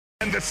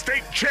the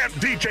state champ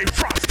DJ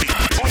Frosty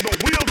on the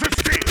wheels of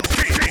steel.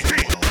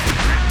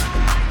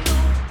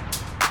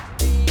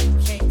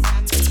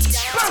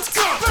 Let's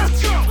go!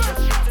 Let's go!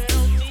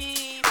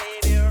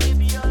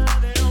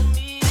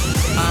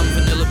 I'm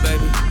vanilla,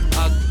 baby.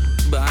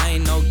 But I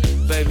ain't no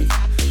baby.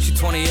 She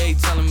 28,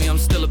 telling me I'm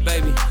still a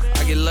baby.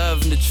 I get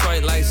love in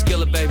Detroit like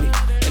Skillet, baby.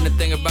 And the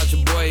thing about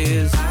your boy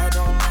is I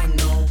don't like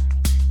no.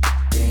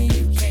 Then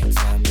you can't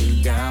tie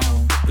me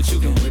down. But you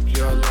can whip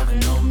your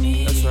lovin' on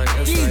me. That's right,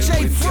 that's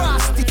DJ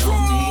Frosty.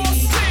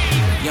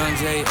 Young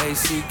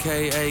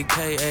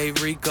J-A-C-K-A-K-A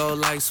Rico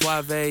like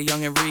Suave,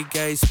 young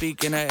Enrique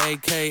speaking at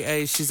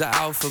AKA. She's an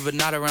alpha but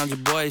not around your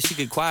boy. She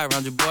get quiet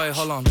around your boy.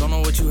 Hold on, don't know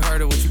what you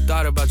heard or what you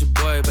thought about your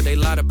boy, but they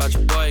lied about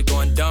your boy.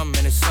 Going dumb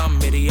and it's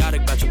something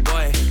idiotic about your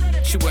boy.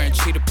 She wearing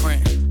cheetah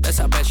print. That's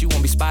how bad she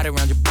won't be spotted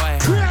around your boy.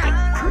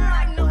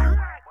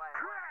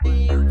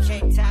 You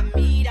can't tie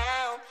me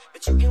down,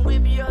 but you can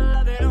whip your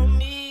lovin' on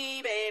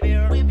me, baby.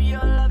 Whip your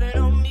lovin'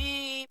 on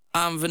me.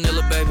 I'm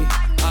vanilla, baby.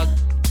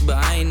 But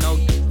I ain't no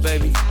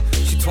baby.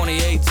 She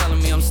 28,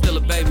 telling me I'm still a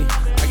baby.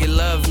 I get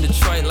love in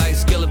Detroit like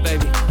Skillet,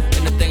 baby.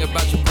 And the thing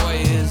about your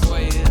boy is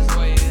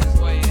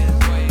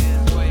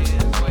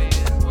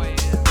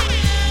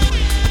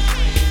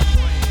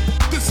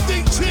the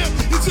state champ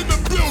is in the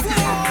building.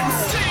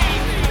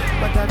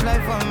 Butterfly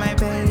for my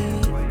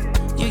belly,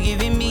 you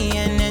giving me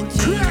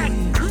energy.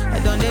 I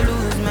don't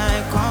lose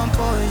my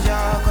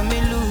composure, come me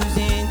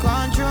losing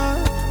control,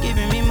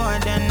 giving me more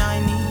than I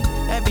need.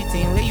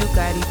 Everything where you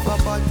carry for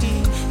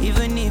body,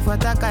 even if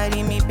what I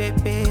carry me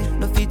pepe.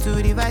 No fit to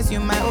revise you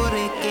my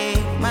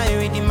oreke, my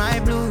reading my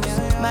blues,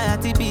 my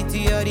activity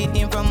your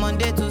reading from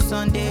Monday to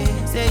Sunday.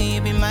 Say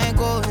you be my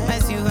goal, my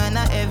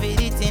Savannah,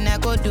 everything I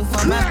go do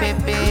for my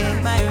pepe.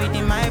 My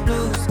reading my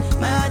blues,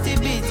 my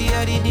activity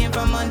your reading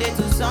from Monday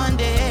to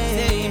Sunday.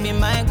 Say you be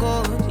my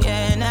goal,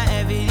 yeah, now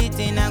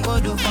everything I go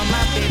do for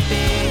my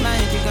pepe. My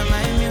trigger,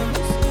 my muse,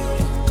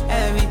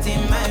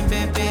 everything my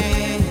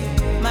pepe.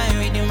 My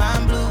reading my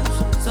blues.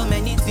 So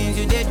many things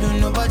you did do,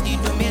 nobody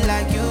do me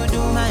like you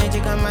do. My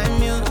chick and my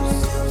muse,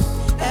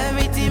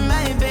 everything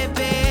my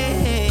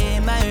baby.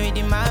 My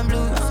reading my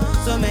blues.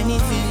 So many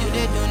things you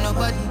did do,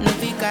 nobody. No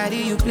fit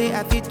carry you play,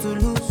 I fit to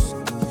lose.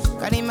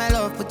 Carry my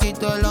love, put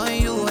it all on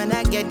you. And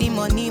I get the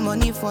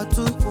money for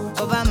two.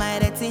 Over my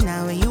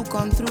retina when you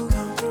come through.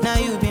 Now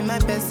you be my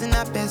person.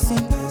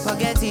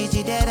 Forget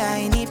teach that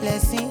I need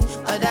blessing.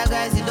 Other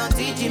guys, you don't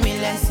teach me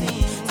lesson.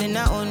 Say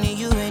not only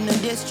you ain't no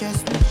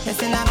distress.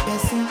 Person.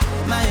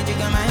 My chick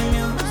and my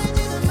muse.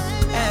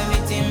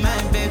 Everything my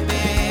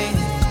baby.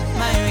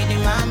 My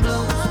reading my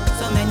blues.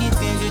 So many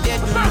things you did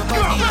do,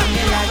 nobody do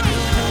me like you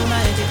do.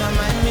 My chick and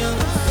my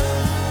muse.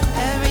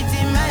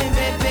 Everything my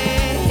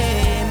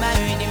baby. My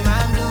reading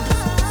my blues.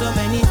 So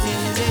many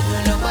things you did do,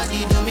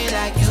 nobody do me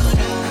like you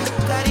do.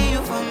 Carry you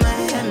from my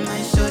head,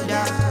 my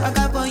shoulder. Back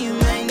up on you,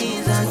 my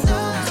knees and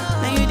toes.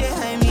 Now you dey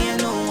hide me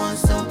and no one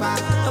so bad.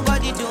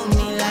 Nobody do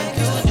me like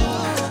you do.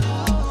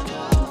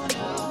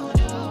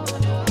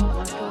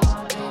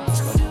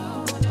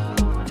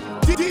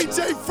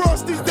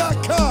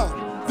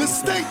 DJFrosty.com, the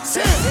state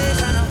champ.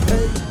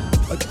 Hey,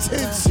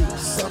 attention,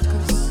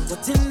 suckers.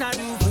 What did I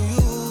do for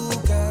you,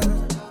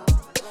 girl?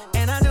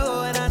 And I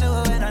know. Act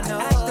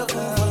the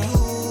fool for you.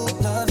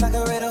 Love like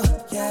a riddle,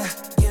 yeah.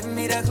 Give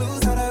me the clues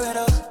to the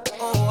riddle.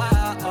 Oh,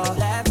 wow,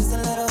 laugh just a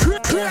little.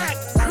 Yeah.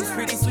 Sounds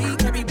pretty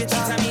sweet, every bitch you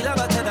tell me love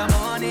her to the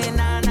morning,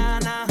 nah.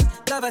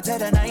 Love her to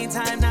the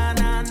nighttime, nah.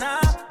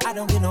 I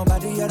don't get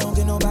nobody, yeah.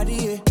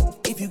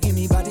 If you give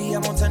me body, I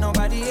won't tell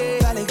nobody, yeah.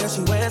 Valley girl,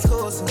 she wears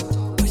clothes.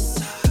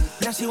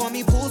 Now she want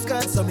me pool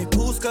skirt, so me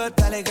pool skirt.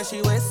 Valley girl,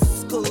 she wears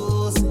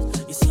schools.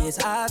 You see, it's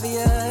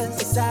obvious.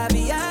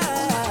 Sensational.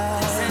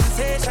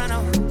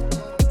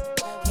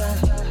 Yeah.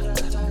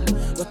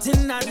 What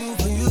didn't I do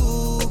for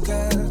you,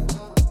 girl?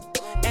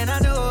 And I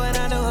know.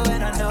 Act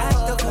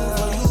the fool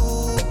for you.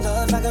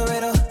 Love like a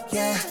riddle,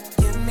 yeah.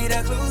 Give me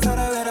the clues to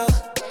the riddle.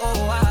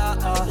 Oh, wow,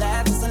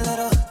 laugh just a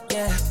little,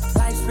 yeah.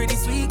 Life's pretty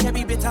sweet, can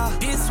be bitter.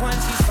 This one,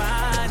 she's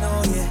fine,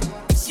 oh, yeah.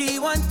 She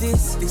want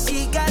this, then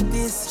she got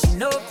this. She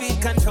know fi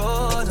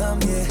control them,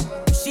 yeah.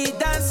 She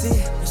dance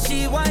it,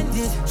 she wind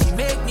it. She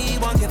make me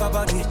want give her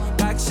body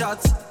back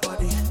shots,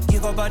 body.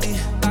 Give her body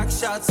back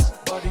shots,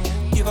 body.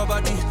 Give her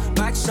body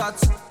back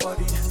shots,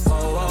 body.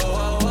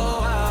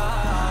 Oh.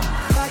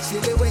 She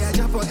the way I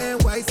jump for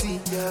NYC.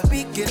 Yeah.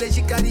 Big girl,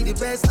 she carry the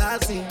best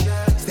I've seen.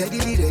 Yeah.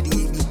 Steadily ready,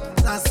 me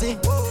dancing.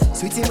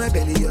 Sweet in my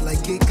belly, you're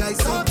like cake, I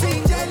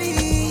something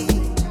jelly.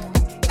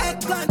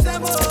 Eggplant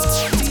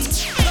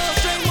emoji. No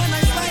friend when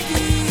I slide it.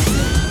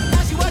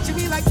 Now she watching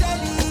me like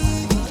telly.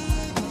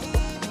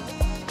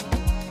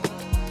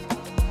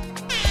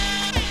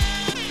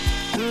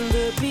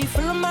 Baby,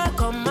 follow my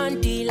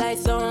command, like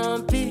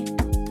zombie.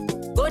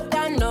 Go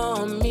down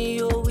on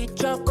me, oh,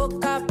 with your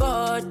coca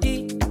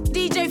body.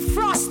 DJ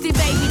Frosty,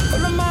 baby,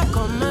 follow my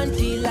command,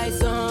 like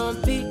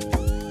zombie.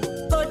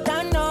 Go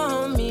down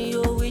on me,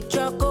 oh, with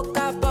your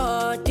coca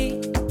body.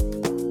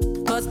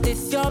 Cause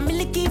this your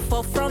milky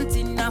for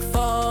fronting, not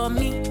for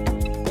me.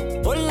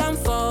 Hold on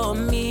for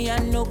me, I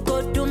no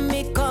go do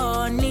me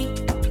corny.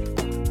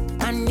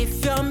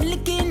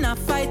 na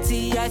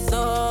fighty, I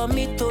saw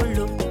me to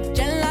look.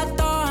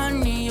 Gelato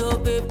honey, oh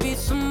baby,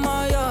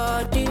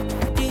 smile, deep,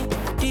 deep,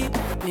 deep.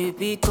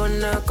 Baby,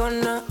 gonna,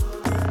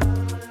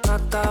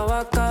 waka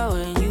waka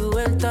when you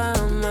enter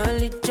my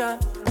licha.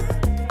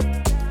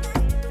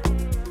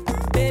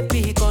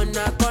 Baby,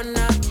 gonna,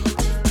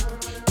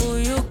 will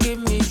you give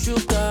me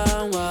sugar,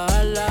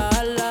 wala,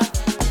 wala.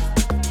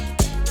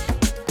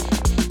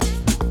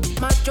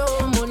 Macho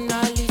Mona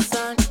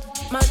Lisa,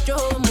 Macho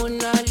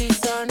Mona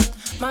Lisa,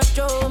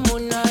 Macho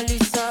Mona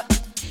Lisa,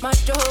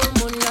 Macho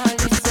Mona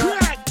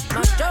Lisa,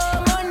 Macho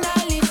Mona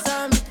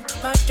Lisa,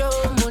 Macho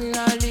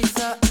Mona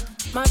Lisa,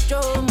 Macho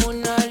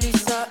Mona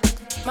Lisa,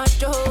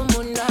 Macho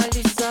Mona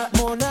Lisa,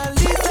 Mona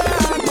Lisa,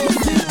 I go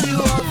sweep you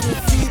off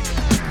your feet.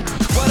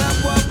 What?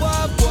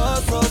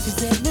 So she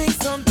said, make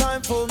some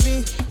time for me,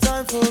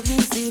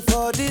 see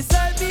for this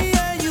side me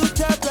and you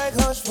tap like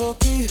hush for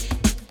key.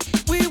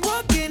 We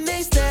walking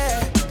next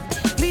step,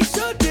 please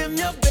show them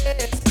your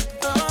best.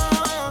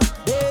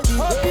 Baby,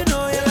 hope you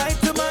know you like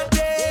to my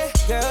day.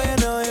 Girl, you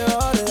know you're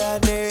all that I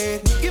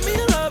need. Give me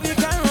your love, you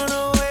can't run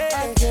away.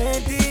 I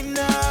can't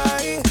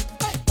deny.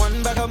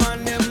 One bag of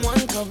man, them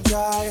one come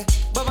try.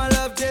 But my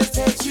love just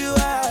takes you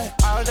high.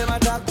 All them I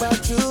talk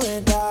about you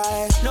and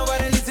I.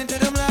 Nobody listen to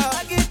them loud.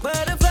 I get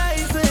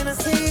butterflies when I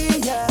see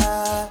ya.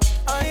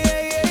 Oh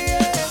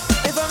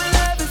yeah. If I'm in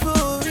love, it's for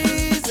a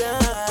reason.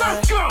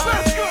 Let's go.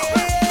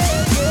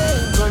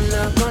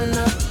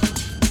 Gonna,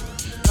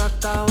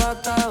 waka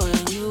waka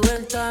when you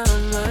enter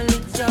my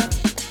licha.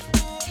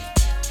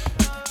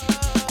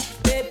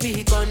 Baby,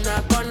 gonna,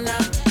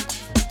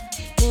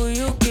 will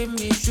you give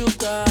me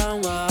sugar,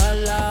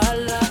 wala,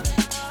 wala.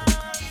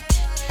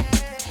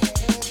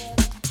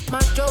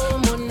 Macho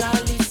Mona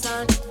Lisa,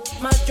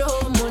 Macho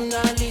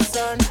Mona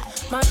Lisa,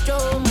 Macho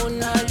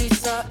Mona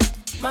Lisa,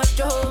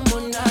 Macho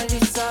Mona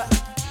Lisa,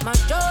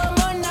 Macho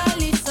Mona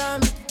Lisa,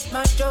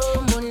 Macho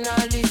Mona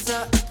Lisa,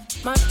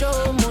 Macho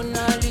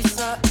Mona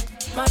Lisa,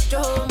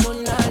 Macho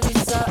Mona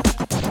Lisa.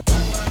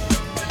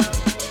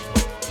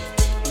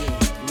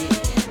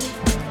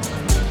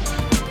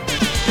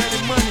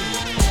 Daddy Money,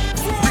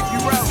 Ricky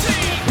Rouse.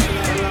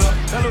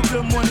 Hello,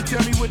 good morning,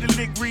 tell me what the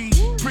lick read.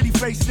 Pretty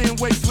face, thin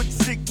waist with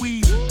the sick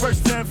weed.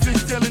 First time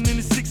fish telling in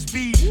the 6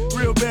 speed.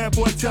 Real bad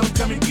boy, tell him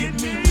come and get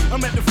me.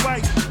 I'm at the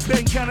fight,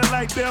 betting kinda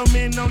like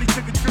Bellman. Only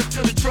took a trip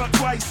to the truck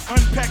twice.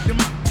 Unpacked them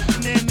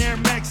and Air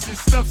Maxes.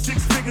 Stuffed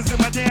 6 figures in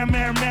my damn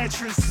air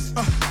mattress.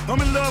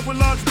 I'm in love with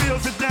large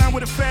bills and down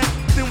with a fat,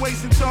 thin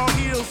waist and tall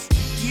heels.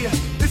 Yeah,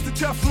 it's the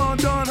Teflon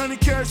Don, 100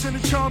 carats in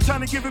the charm.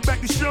 Time to give it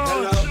back to Sean.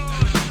 Hello.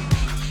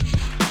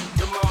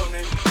 Good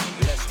morning.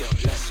 Let's go.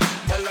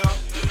 Hello.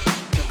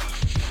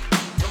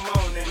 Good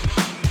morning.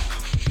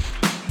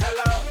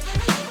 Hello.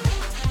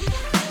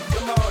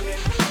 Good morning.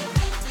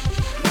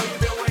 Know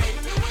you've been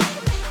waiting.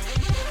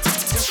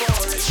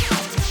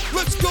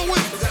 Let's go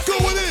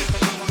in.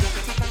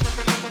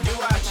 You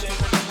watching.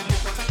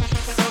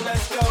 So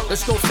let's go.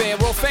 Let's go, fam.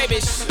 World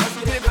famous. Let's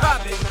get it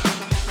poppin'.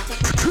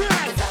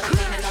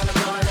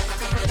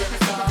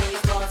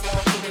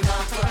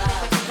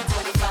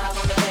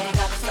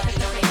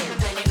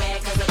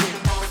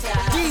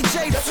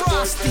 DJ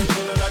Frosty.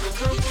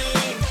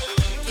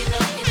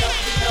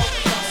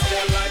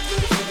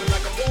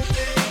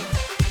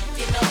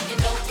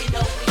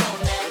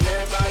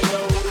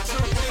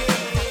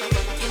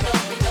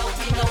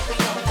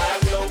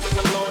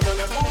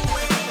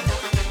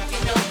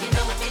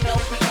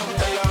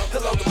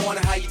 Hello, good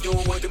morning, how you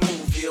doing? What the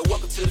move here?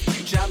 Welcome to the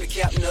future, I'm the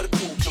captain of the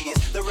cool kids.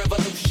 The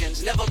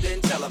revolution's never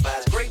been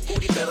televised. Great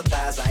booty, better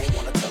thighs, I ain't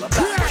wanna tell her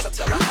about. First I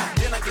tell her hi,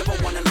 then I give her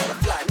one and let her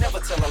fly. Never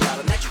tell a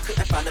lie, that you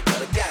couldn't find a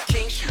better guy.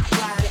 King shoot,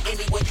 fly to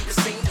anyone you can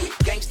sing with.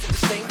 Gangsta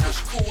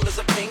distinguished, cool as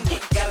a penguin.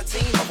 Got a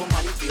team of them,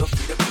 money, feel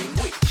free to bring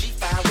with.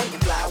 G5 wait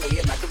and fly away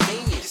at my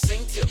convenience.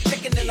 Sing tip,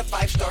 checking in a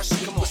 5-star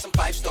suite with some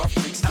 5-star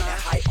freaks. I'm at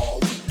height all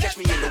week, catch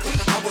me in the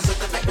week. I was at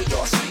the night with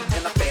y'all sleep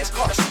in a fast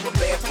car, super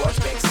bad broads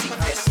backseat.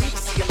 That's me,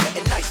 see I'm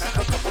getting nice, a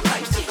couple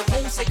nights to the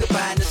moon, say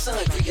goodbye in the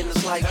sun, greeting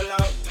us like Hello.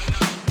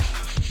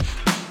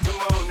 Good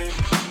morning.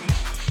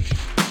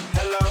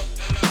 Hello.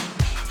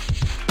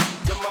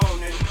 Good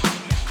morning.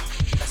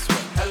 That's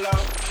right. Hello.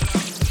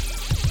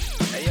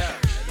 Hey, yeah.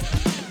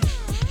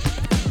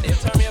 Hey,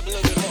 turn me up a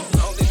little bit more. I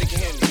don't think they can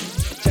hear me.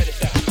 Check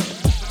this out.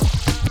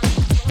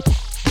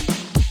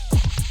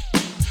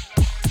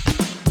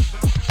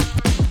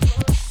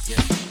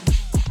 Yeah,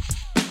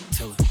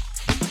 tell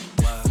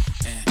her,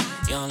 and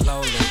young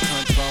Lola,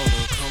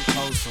 controller,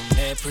 composer,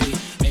 mad pretty,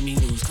 made me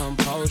lose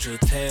composure.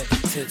 Ted,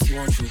 tipsy,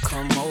 won't you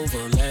come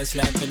over? Last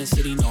lap in the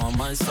city, no, I'm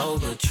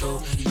unsober.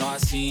 True, you know I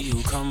see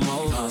you come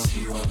over. I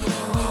see you over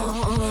there.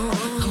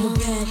 I'm a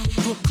bad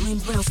Brooklyn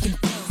brown skin,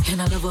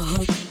 and I love a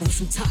hood with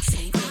some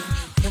toxic.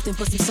 Nothing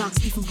but some socks,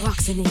 beef and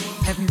rocks in it.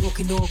 Have me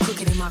walking all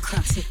crooked in my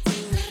crocs.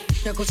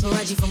 There goes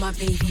Taraji for my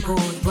baby boy.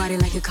 Ride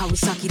it like a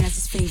Kawasaki, that's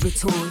his favorite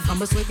toy. I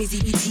must wear his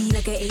EBT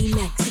like an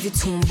Amex. Give it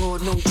to him raw,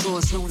 no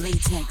drawers, no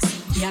latex.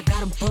 Yeah, I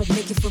got him butt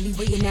naked for me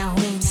waiting at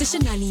home. Since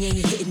your 90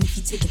 ain't hitting if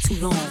you take it too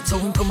long.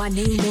 Told him put my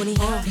name on it,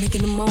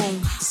 making him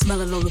moan. The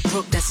smell of Lola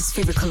Brooke, that's his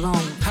favorite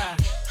cologne. Ha.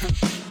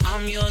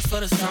 I'm yours for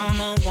the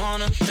summer,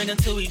 wanna drink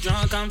until we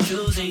drunk, I'm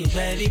choosing you,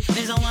 baby.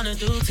 Things I wanna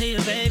do to you,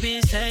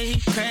 baby. Say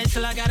crazy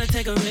till I gotta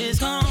take a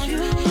risk on you.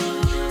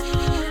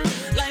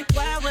 Like,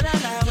 why would I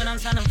lie when I'm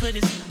tryna put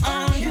this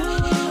on you,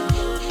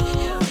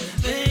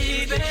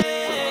 baby?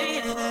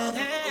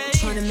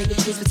 Trying to make a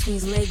choice between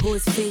his leg or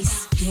his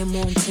face. Yeah,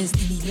 more intense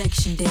than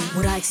election day.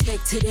 What I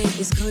expect today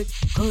is good.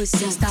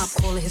 So stop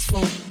calling his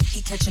phone.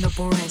 He catching up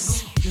on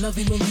rest.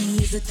 Loving with me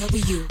is a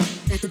W.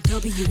 At the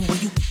W, when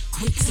you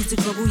quick seems to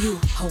trouble you.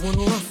 I want a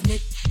rough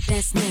neck,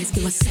 that's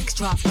nasty. My sex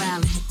drop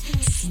wild and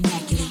it's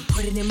immaculate.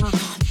 Put it in my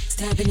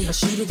stabbing it. I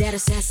shoot it at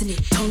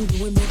assassinate. Tongue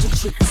doing magic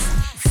tricks.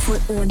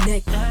 Foot on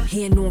neck,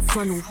 hand on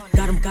frontal.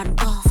 Got him,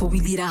 before we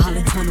leave the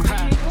Holland Tunnel.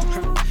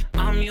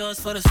 I'm yours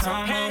for the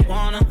summer,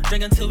 wanna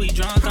drink until we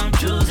drunk, I'm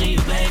choosing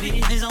you,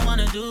 baby. Things I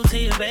wanna do to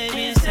you,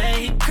 baby.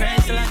 Say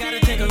crazy till I gotta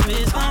take a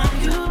risk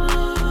on you.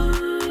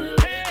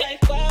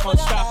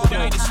 Unstoppable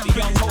Dynasty,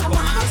 Young Hope. I'm a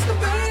hustler,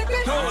 baby.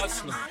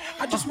 Hustler.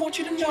 I just want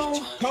you to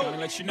know. Trying to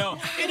let you know.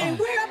 It ain't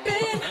where I've been.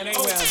 It ain't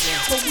where I've been.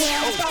 But where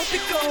I'm about to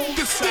go.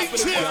 The state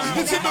champ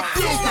is in the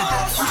building.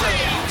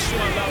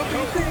 Sure love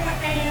Look who I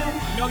am.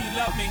 you. Know you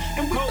love me.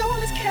 And with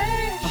all this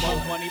cash, More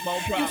money, more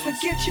you problems.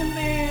 forget your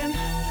man.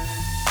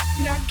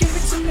 Now give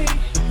it to me.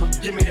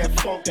 Give me that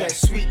funk, that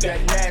sweet,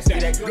 that nasty,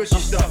 that gushy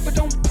stuff. But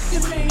don't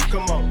give me.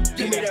 Come on,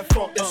 give me that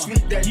funk, that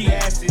sweet, that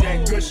nasty,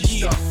 that gushy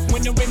stuff.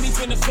 When the Remy's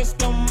in the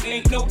system,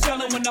 ain't no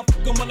telling when I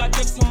fuck 'em, will I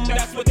diss 'em.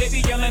 That's what they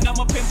be yelling. I'm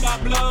a pimp by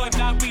blood,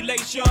 not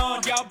relation.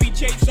 Y'all be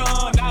chased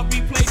on, I'll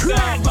replace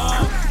them.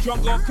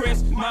 Drunk on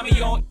Chris,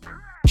 mommy on.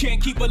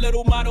 Can't keep a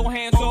little model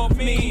hands off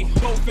me.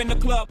 Both in the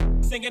club,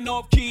 singing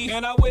off key.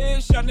 And I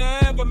wish I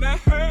never met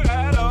her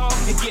at all.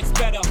 It gets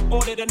better,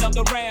 ordered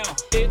another round.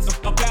 It's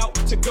about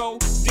to go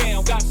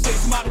down. Got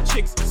 6 model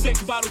chicks,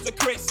 6 bottles of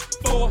Chris.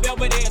 4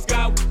 Belvedere's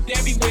got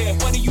everywhere.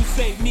 What do you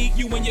say? Need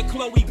you in your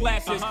Chloe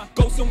glasses.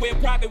 Go somewhere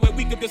private where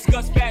we can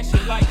discuss fashion.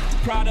 Like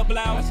Prada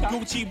blouse,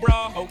 Gucci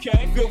bra,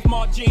 okay? Filth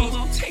Mart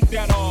jeans, take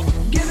that off.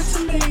 Give it to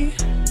me.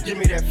 Give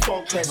me that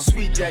funk, that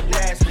sweet, that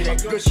nasty,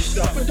 that gushy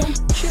stuff. But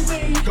don't give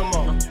me. Come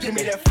on, give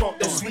me that funk,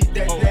 that sweet,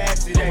 that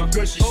nasty, that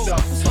gushy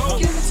stuff.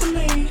 Give it to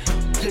me.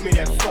 Give me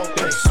that funk,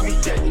 that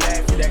sweet, that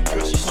nasty, that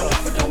gushy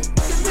stuff. But don't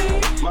give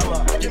me.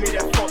 Mama, give me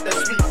that funk, that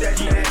sweet, that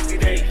nasty,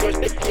 that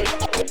gushy stuff.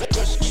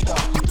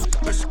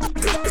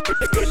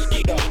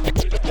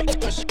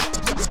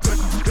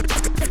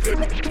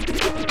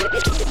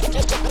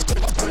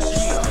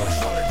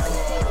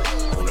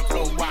 On the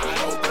floor wide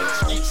open.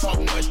 Eat so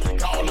much they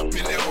call up in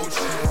the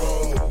ocean.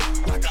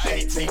 Like a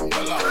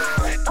 18-wheeler.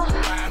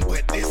 Fine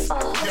with this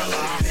girl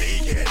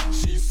naked.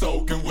 She's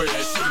soaking wet.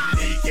 She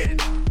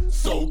naked.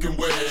 Soaking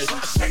wet.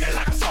 Shake it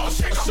like a salt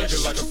shaker. Shake it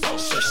like a salt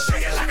shaker.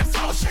 Shake it like a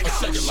salt shaker.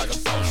 Shake it like a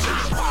salt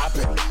shaker. Pop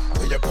it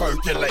till you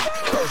percolate.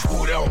 First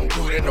booty on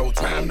duty, no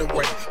time to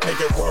wait. Make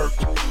it work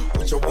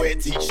with your wet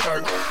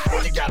t-shirt.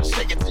 You gotta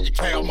shake it till your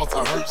calf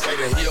muscle hurt. Say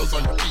the heels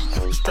on your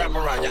feet, strap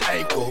around your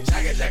ankle.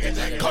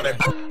 Call that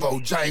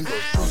Bojangle.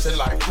 Juice it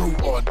like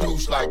fruit or a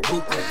douche like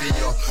Goop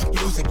reveal.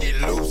 Loose and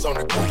get loose on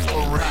the goose for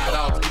real. Ride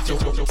out to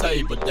get your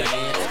table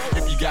dance.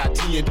 If you got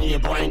TNT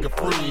and bring a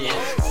friend.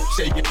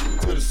 Shake it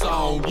to the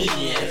song,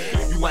 yeah.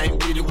 If you ain't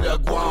with it, we'll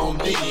go on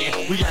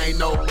then. We ain't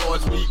no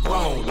boys, we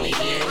grown then.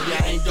 You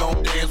ain't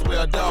gon' dance,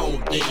 well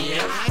don't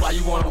then. Why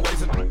you wanna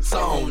waste a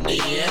song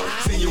then?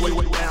 See you way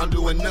down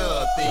doing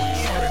nothing.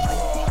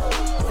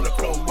 On the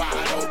floor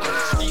wide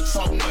open. Eat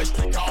so much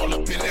they call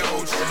up in the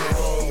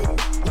ocean.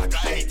 Like a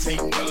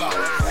 18-wheeler.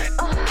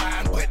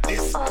 Fine with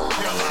this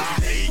girl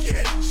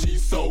naked.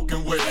 She's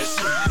soaking wet.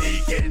 She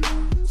naked.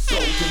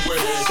 Soaking wet.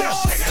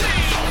 Shake it like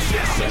a salt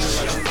shaker. Shake it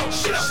like a salt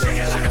shaker. Shake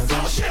it like a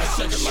salt shaker.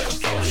 Shake it like a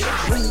salt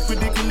shaker. Ring for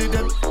the kill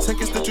them,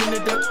 seconds to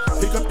Trinidad.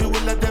 Pick up the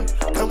will of them.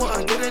 Come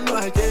on, get it, no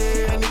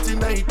idea.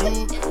 Anything I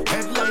do.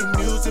 Headline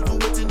news, if you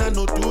waiting, I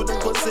no do. Then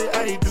go say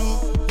I do.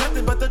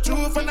 Nothing but the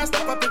truth, and I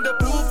step up in the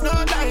booth. No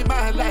lie,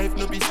 my life,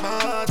 no be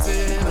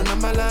smarting. And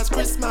on my last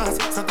Christmas,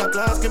 Santa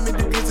Claus give me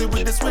the glizzy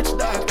with the switch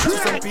that. So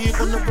some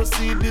people no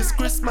proceed this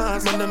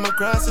Christmas. Man, them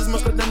crosses,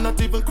 most of them not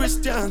even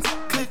Christians.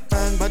 Click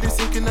bang, body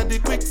sinking at the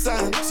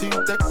quicksand. See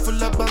you tech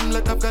full of bomb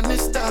like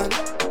Afghanistan.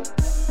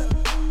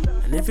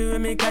 And if you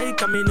make I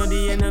come, me know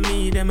the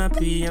enemy, them a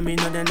pray, and me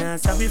know they're not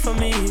sorry for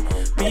me.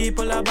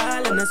 People are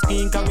ball and a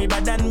screen, can we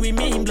bad than we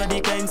mean. Bloody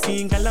crime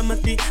scene,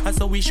 calamity. And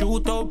so we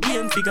shoot out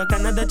plane, figure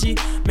Canada G.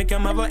 Make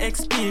them have a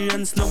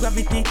experience, no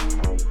gravity.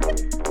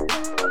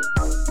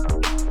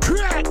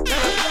 When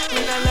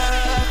I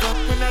lock up,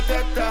 when I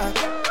dead dog.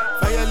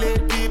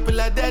 Violate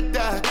people are dead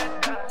dog.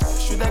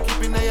 Should I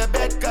keep in your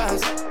bed,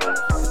 cause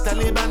the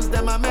Taliban's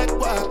them a make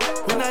walk.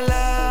 When I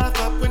lock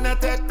up, when I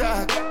dead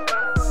dog.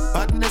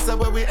 Badness is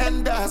where we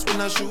end us.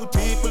 When I shoot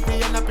people,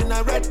 we end up in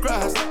a red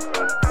cross.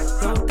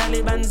 No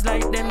Taliban's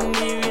like them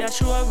area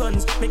sure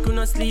guns. Make you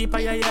no sleep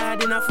at your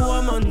yard in a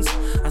 4 months.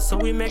 And so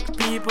we make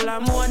people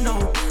a more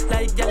now.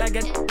 Like y'all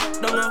get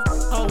down a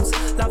house.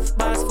 Laugh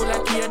bars full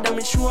of care that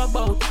me sure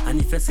about. And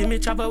if you see me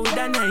travel with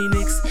a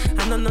 9X,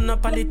 and no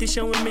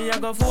politician with me I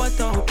go vote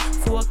out.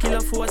 4 kilo,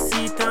 4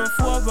 seat and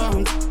 4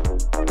 rounds.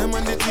 Them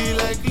when they tea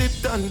like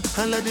Lipton.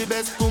 Kingston. All of the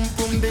best boom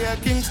boom they are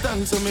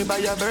Kingston. So me buy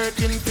a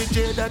Birkin for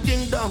Jada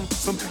Kingdom.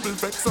 Some people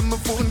vex on my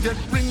phone get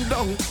ring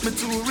down. Me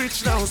too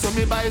rich now, so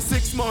me buy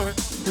 6 more.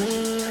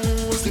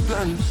 What's the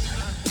plan?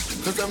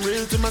 Cause I'm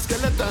real to my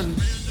skeleton.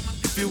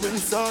 If you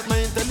insult my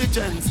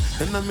intelligence,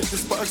 then I make the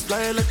sparks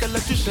fly like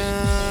electrician.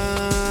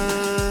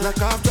 Like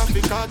half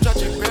traffic, car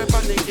tragic, rare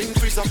panicking.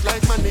 Freeze up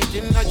like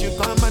mannequin. How you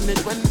can't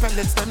manage when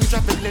pellets done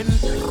traveling.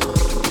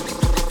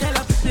 Tell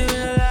up to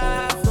the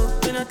life,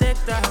 hope you no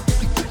take that.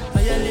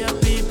 All your little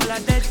people are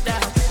dead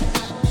that.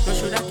 No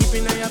should I keep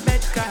in on your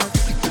bed card.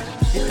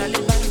 The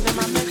Taliban, them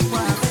a make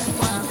war.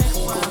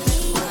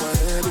 Go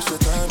ahead, it's your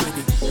time,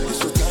 baby. It's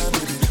your time,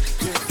 baby.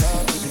 Get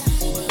out, baby.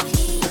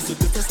 That's the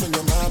difference when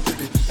you're my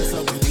baby. That's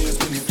how it is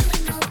when you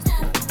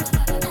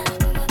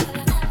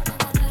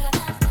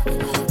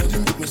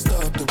didn't make me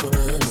stop the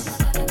world.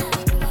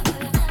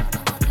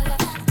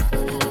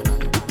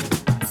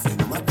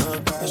 Feel my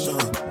blood passion.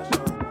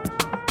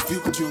 Feel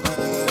what you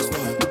ask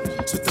for.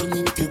 So tell me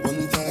if you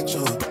want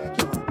action.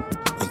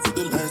 Until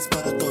the lights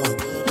back on.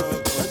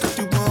 I got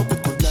you up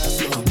with the last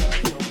long.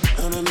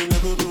 And I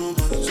never do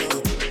much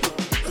job.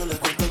 Feel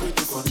like I'm going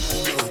to go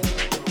night.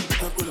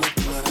 I pull up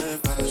in my head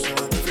fashion.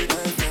 Every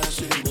night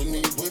fashion.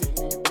 Anyway,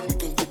 you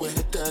can go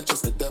ahead and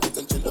just head out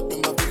and chill up in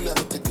my villa.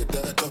 Take it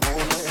out the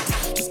whole night.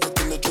 Just get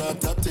in the drop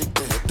top, take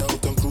the head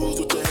out and cruise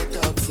with your head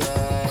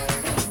outside.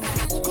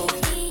 Go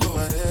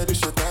ahead,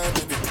 it's your time,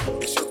 baby.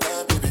 It's your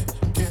time, baby.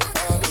 Get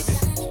out, baby.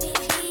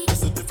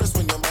 That's the difference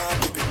when you're my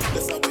baby.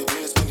 That's how it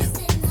is when you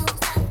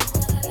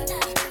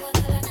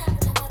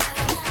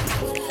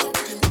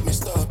didn't make me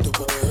stop the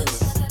world.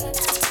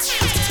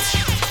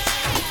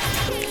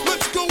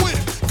 Let's go in,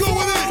 go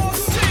in.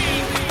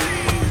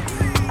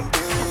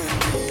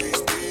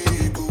 These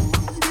people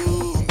who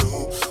know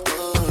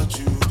what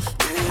you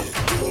did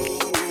do.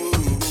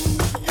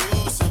 You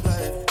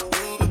survive,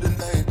 you the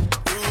night,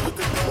 you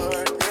the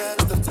dark.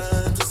 That's the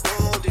time to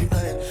slowly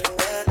right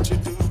that you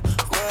do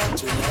what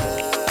you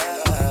like.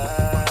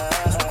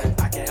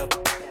 I can't help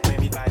it.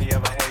 Anybody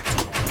ever hate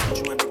you? Put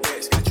you in the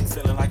best, got you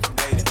feeling like you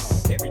made it.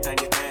 Everything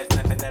you dance,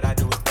 nothing that I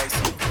do is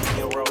basic.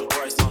 Me and Rolls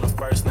Royce on a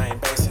first name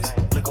basis.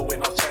 Liquor with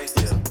no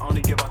chases.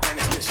 Only give her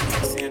honey till she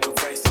makes seeing new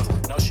faces.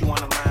 Know she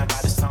wanna mind by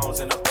the stones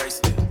in her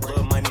bracelet.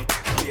 Little money,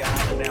 be a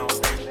holiday on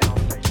stage.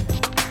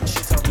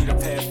 She told me to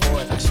pay it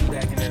forward, now she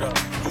backing it up.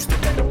 Used to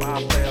date a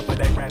ball player, but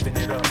they wrapping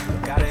it up.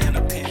 Got her in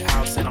a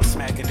penthouse and I'm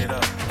smacking it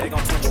up. They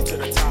gon' put you to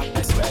the top,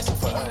 they smashing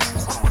for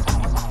us.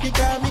 You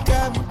got me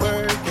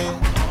working.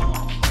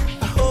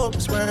 I hope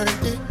it's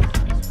worth it.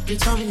 You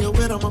told me you're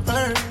with on my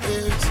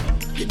purpose.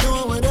 You're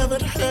doing whatever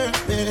to hurt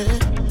me.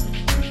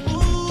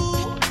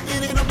 Ooh,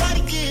 and ain't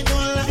nobody can do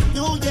it like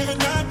you, yeah,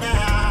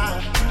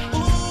 nah.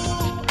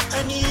 Ooh,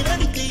 I need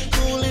anything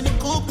cool in the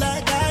coupe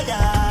like I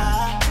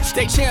got.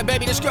 State champ,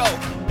 baby, let's go.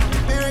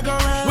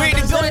 Merry-go-round, We're in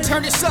the building,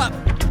 turn this up.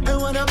 I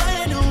wanna buy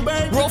a new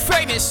bird. World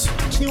famous.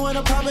 She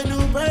wanna pop a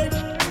new bird.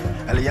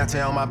 Eliante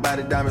on my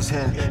body, diamonds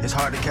hitting. It's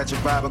hard to catch a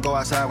vibe or go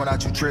outside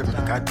without you tripping.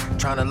 Got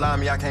tryna lie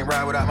me, I can't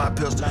ride without my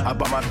pistol. I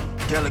bought my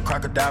Kelly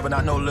crocodile, but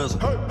not no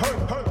lizard.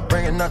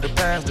 Bringing up the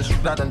past, this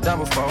shit I done done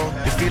before.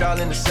 Your feet all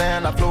in the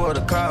sand, I flew her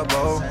to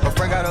Cabo. My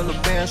friend got a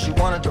little Benz, she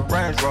wanted the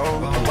Range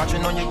Rover. I'm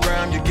watching on your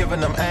gram, you giving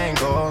them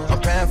angles.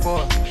 I'm paying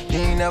for it. You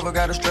ain't never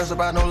gotta stress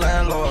about no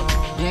landlord.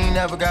 You ain't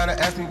never gotta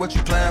ask me what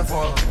you plan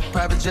for.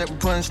 Private jet, we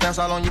putting stamps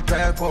all on your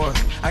passport.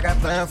 I got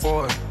plan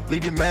for it,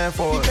 leave your man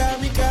for it.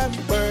 You got me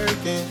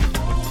working.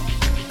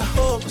 I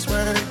hope it's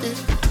worth it.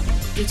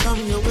 You told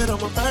me you're with on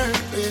my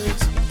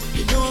purpose.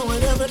 You're doing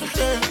whatever to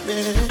hurt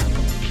me.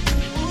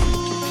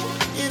 Ooh,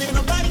 it ain't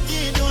nobody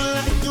can do it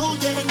like you,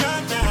 yeah,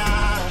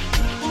 nah.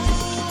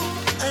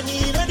 Ooh, I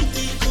need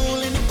anything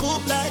cool in the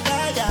coupe like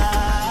I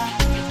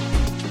got.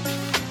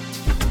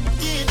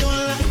 You do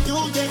it like you,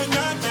 yeah,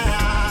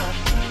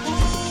 nah.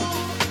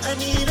 Ooh, I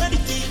need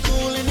anything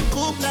cool in the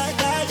coupe like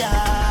I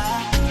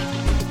got.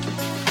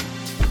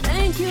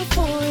 Thank you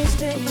for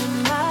staying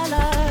in my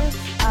life.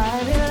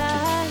 I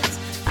realize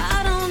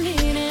I don't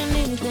need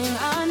anything,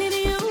 I need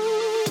you.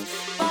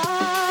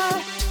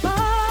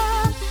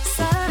 By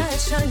side,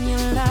 shine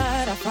your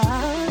light, I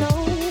follow.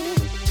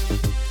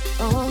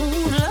 Oh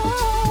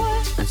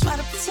Lord, I try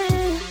to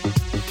pretend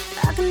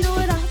I can do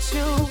without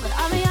you, but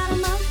I'll be out of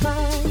my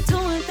mind,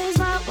 doing things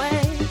my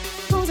way,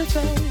 losing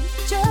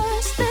faith,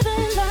 just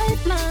living life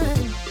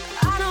blind.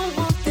 I don't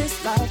want this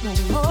life no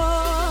more.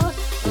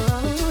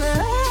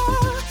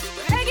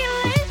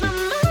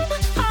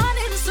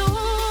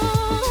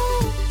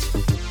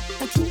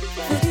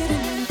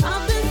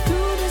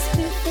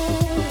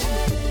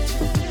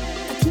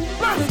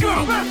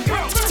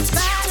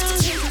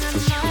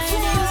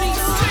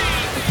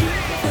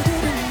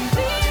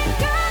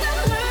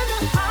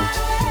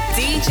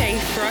 DJ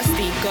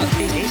Frosty got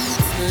this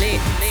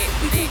lit.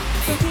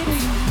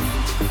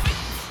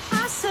 I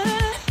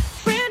said,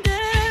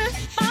 Brandon,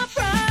 my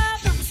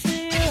problems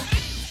still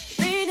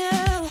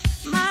renew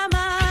my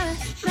mind,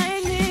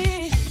 make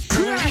me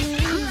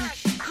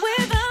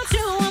without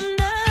you, I'm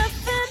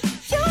nothing.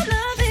 Your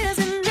love is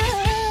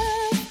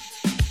enough.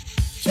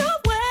 Your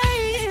way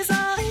is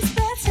all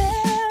expect.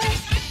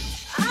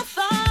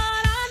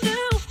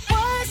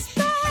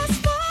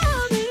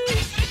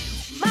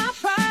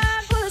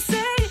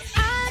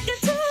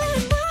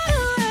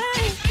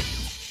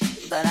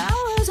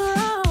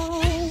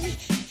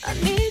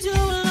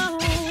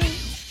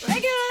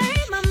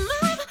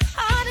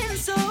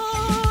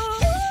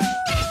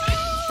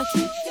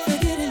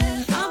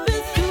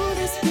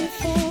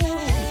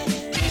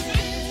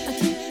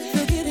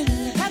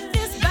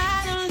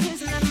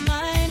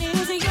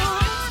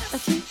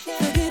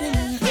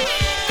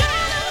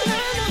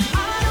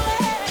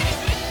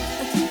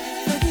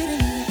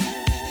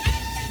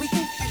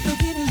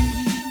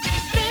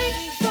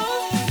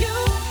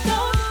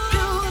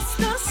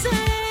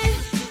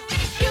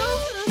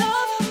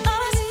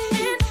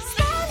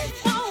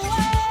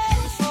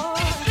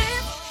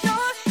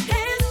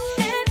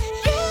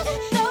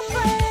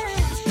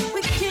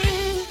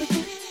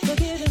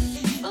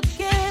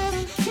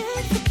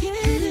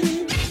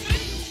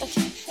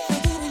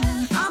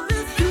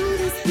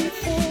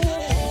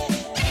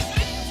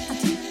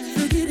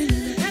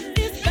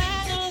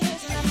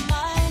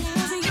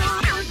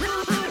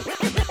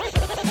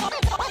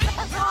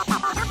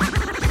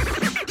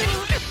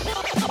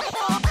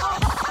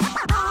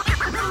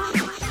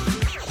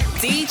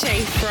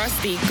 DJ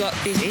Frosty got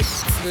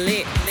this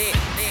lit.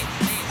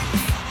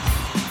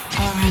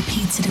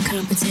 R.I.P. to the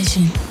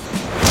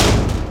competition.